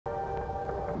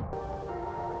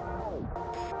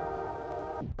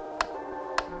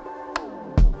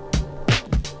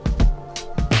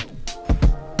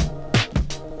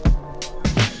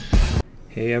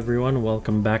Hey everyone,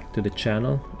 welcome back to the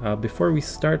channel. Before we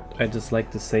start, I'd just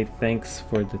like to say thanks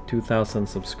for the 2,000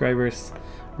 subscribers.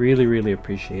 Really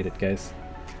appreciate it, guys.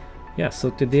 Yeah,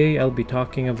 so today I'll be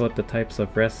talking about the types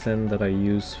of resin that I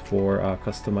use for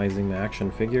customizing my action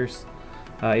figures.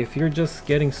 If you're just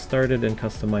getting started in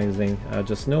customizing,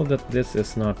 just know that this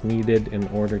is not needed in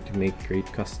order to make great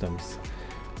customs.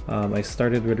 I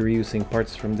started with reusing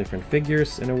parts from different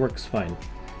figures and it works fine.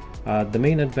 The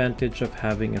main advantage of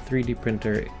having a 3D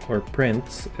printer or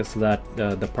prints is that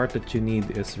the part that you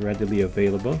need is readily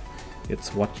available.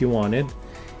 It's what you wanted,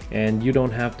 and you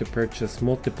don't have to purchase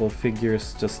multiple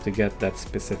figures just to get that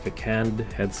specific hand,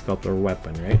 head sculpt, or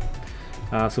weapon,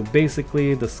 right? So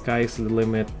basically, the sky's the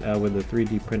limit with the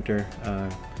 3D printer.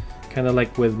 Kind of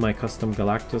like with my custom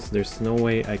Galactus, there's no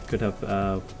way I could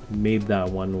have made that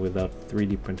one without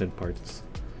 3D printed parts.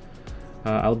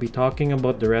 I'll be talking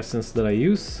about the resins that I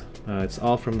use. It's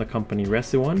all from the company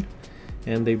Resione,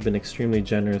 and they've been extremely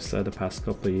generous the past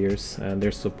couple of years, and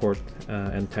their support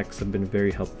and techs have been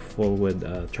very helpful with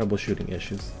troubleshooting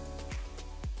issues.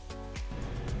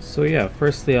 So yeah,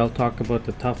 firstly I'll talk about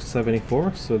the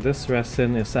Tough74. So this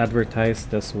resin is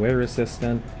advertised as wear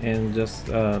resistant and just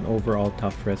an overall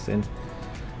tough resin.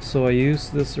 So I use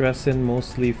this resin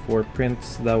mostly for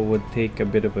prints that would take a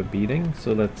bit of a beating.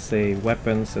 So let's say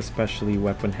weapons, especially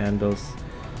weapon handles,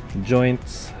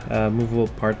 joints, movable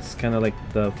parts, kind of like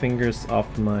the fingers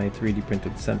off my 3D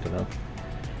printed Sentinel.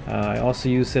 I also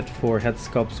use it for head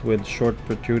sculpts with short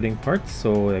protruding parts,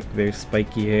 so like very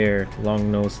spiky hair,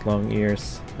 long nose, long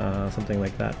ears, something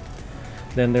like that.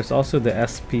 Then there's also the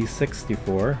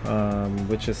SP64,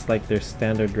 which is like their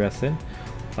standard resin.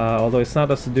 Although it's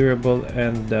not as durable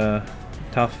and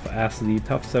tough as the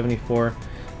Tough74,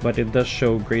 but it does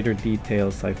show greater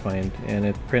details, I find, and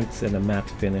it prints in a matte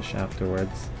finish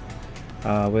afterwards.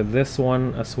 With this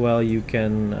one as well, you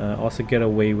can also get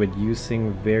away with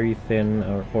using very thin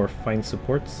or fine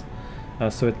supports,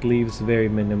 so it leaves very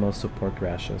minimal support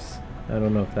rashes. I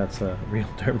don't know if that's a real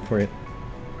term for it,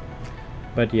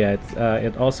 but yeah,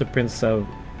 it also prints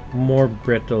more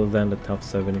brittle than the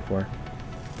Tough74.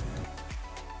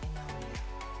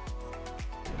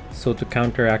 So to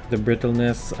counteract the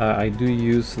brittleness, I do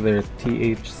use their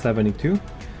TH72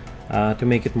 to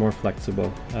make it more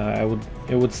flexible.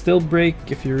 It would still break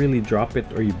if you really drop it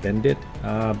or you bend it,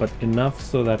 but enough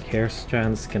so that hair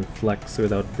strands can flex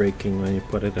without breaking when you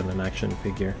put it in an action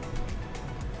figure.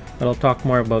 But I'll talk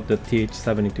more about the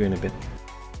TH72 in a bit.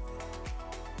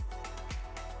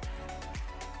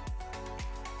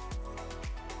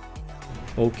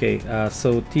 Okay,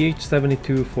 so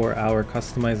TH72 for our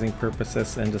customizing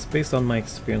purposes and just based on my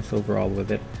experience overall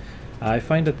with it, I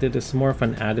find that it is more of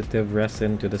an additive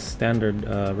resin to the standard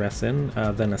resin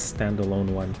than a standalone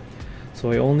one.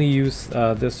 So I only use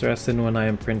this resin when I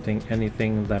am printing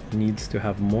anything that needs to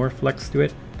have more flex to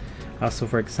it. So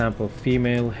for example,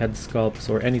 female head sculpts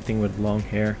or anything with long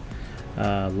hair,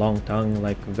 long tongue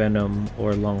like Venom,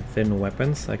 or long thin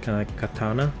weapons like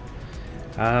Katana.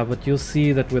 But you'll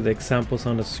see that with the examples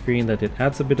on the screen that it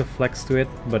adds a bit of flex to it,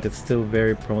 but it's still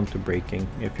very prone to breaking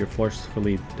if you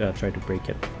forcefully try to break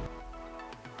it.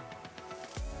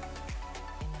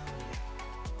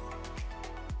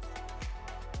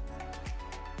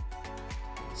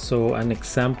 So an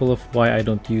example of why I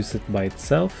don't use it by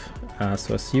itself,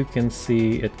 so as you can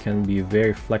see, it can be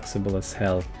very flexible as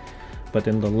hell, but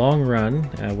in the long run,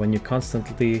 when you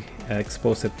constantly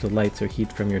expose it to lights or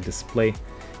heat from your display,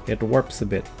 it warps a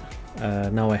bit.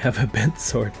 Now I have a bent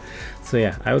sword. So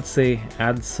yeah, I would say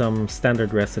add some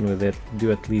standard resin with it,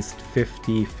 do at least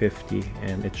 50-50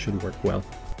 and it should work well.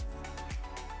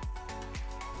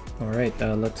 Alright,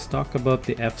 let's talk about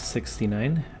the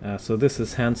F69. So this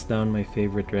is hands down my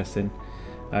favorite resin.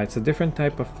 It's a different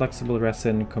type of flexible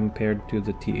resin compared to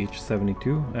the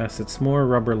TH72, as it's more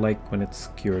rubber-like when it's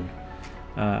cured.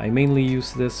 I mainly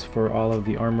use this for all of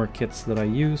the armor kits that I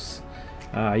use.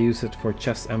 I use it for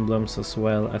chest emblems as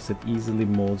well, as it easily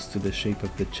molds to the shape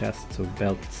of the chest, so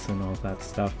belts and all that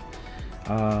stuff.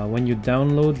 When you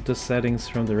download the settings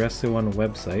from the Resione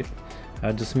website,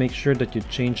 just make sure that you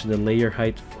change the layer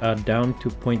height down to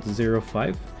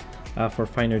 0.05 for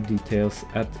finer details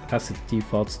as it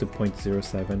defaults to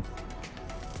 0.07.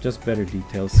 Just better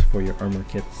details for your armor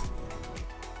kits.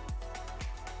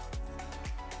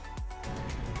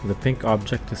 The pink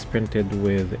object is printed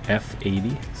with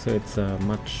F80, so it's a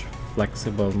much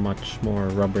flexible, much more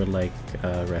rubber-like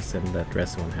resin that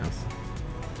Resione has.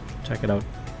 Check it out.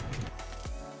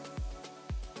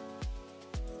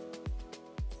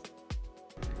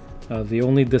 The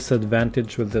only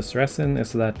disadvantage with this resin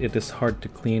is that it is hard to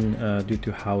clean due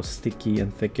to how sticky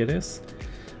and thick it is.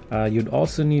 You'd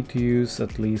also need to use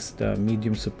at least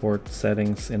medium support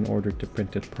settings in order to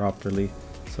print it properly.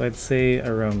 So I'd say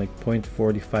around like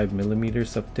 0.45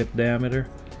 millimeters of tip diameter.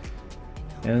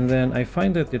 And then I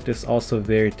find that it is also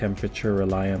very temperature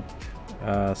reliant.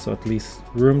 So at least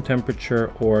room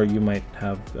temperature, or you might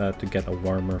have to get a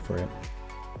warmer for it.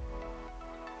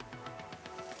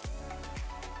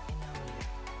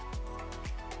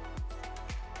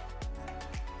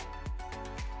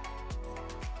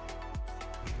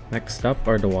 Next up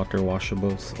are the water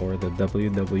washables, or the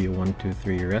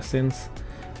WW123 resins.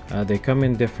 They come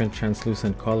in different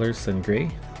translucent colors and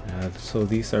gray, so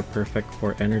these are perfect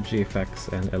for energy effects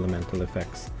and elemental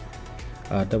effects.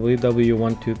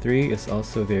 WW123 is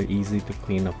also very easy to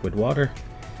clean up with water.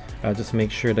 Just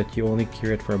make sure that you only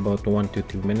cure it for about 1 to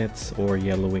 2 minutes, or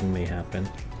yellowing may happen.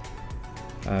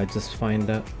 Just find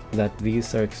out that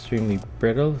these are extremely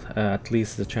brittle, at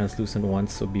least the translucent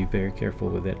ones, so be very careful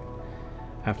with it.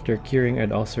 After curing,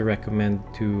 I'd also recommend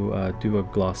to do a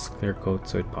gloss clear coat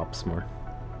so it pops more.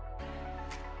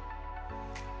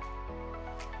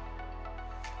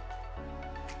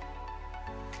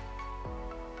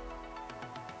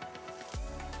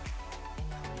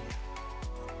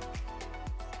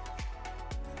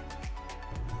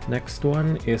 Next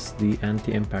one is the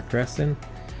Anti-Impact resin.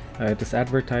 It is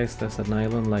advertised as a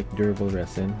nylon-like durable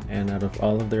resin, and out of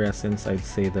all of the resins, I'd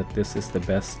say that this is the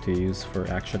best to use for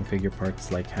action figure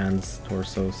parts like hands,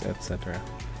 torsos, etc.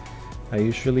 I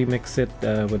usually mix it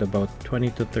with about 20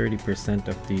 to 30%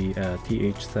 of the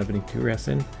TH72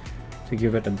 resin to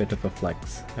give it a bit of a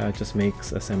flex. It just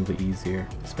makes assembly easier,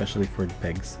 especially for the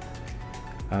pegs.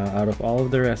 Out of all of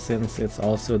the resins, it's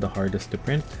also the hardest to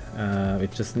print.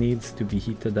 It just needs to be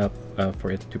heated up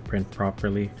for it to print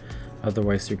properly.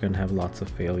 Otherwise, you're going to have lots of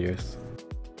failures.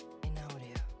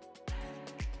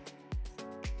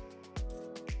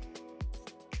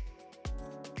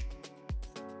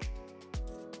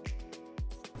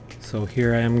 So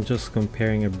here I am just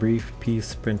comparing a brief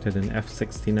piece printed in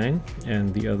F69,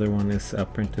 and the other one is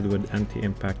printed with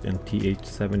Anti-Impact and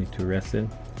TH72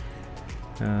 resin.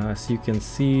 As you can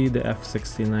see, the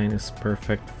F69 is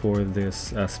perfect for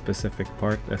this specific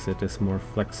part, as it is more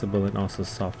flexible and also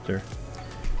softer.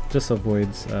 Just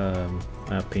avoids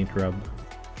paint rub.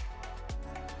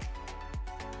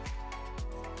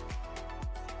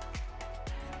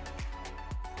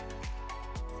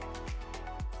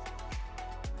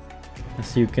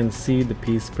 As you can see, the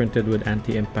piece printed with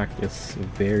Anti-Impact is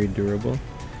very durable.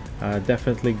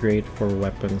 Definitely great for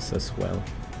weapons as well.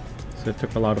 So it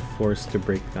took a lot of force to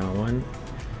break that one.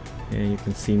 And you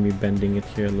can see me bending it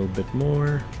here a little bit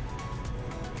more.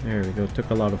 There we go, it took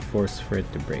a lot of force for it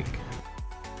to break.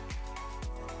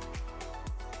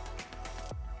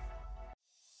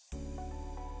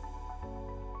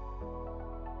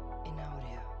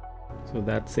 So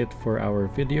that's it for our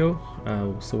video.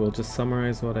 So we'll just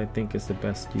summarize what I think is the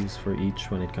best use for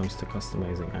each when it comes to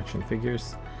customizing action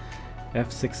figures.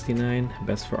 F69,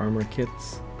 best for armor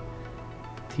kits.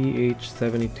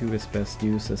 TH72 is best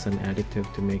used as an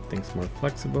additive to make things more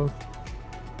flexible.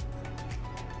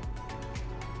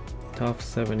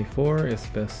 Tough74 is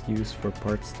best used for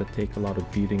parts that take a lot of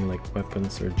beating, like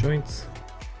weapons or joints.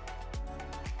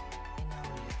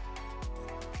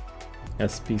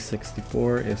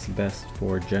 SP64 is best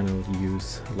for general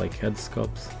use like head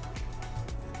sculpts.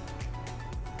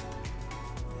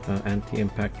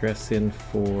 Anti-Impact resin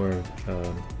for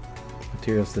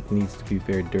materials that needs to be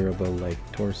very durable like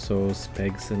torsos,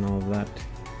 pegs and all that.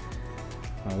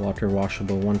 Water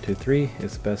washable 123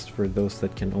 is best for those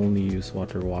that can only use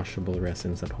water washable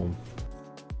resins at home.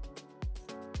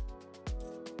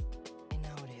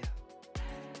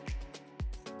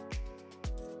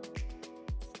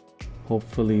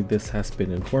 Hopefully this has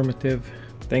been informative.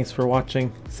 Thanks for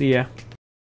watching. See ya!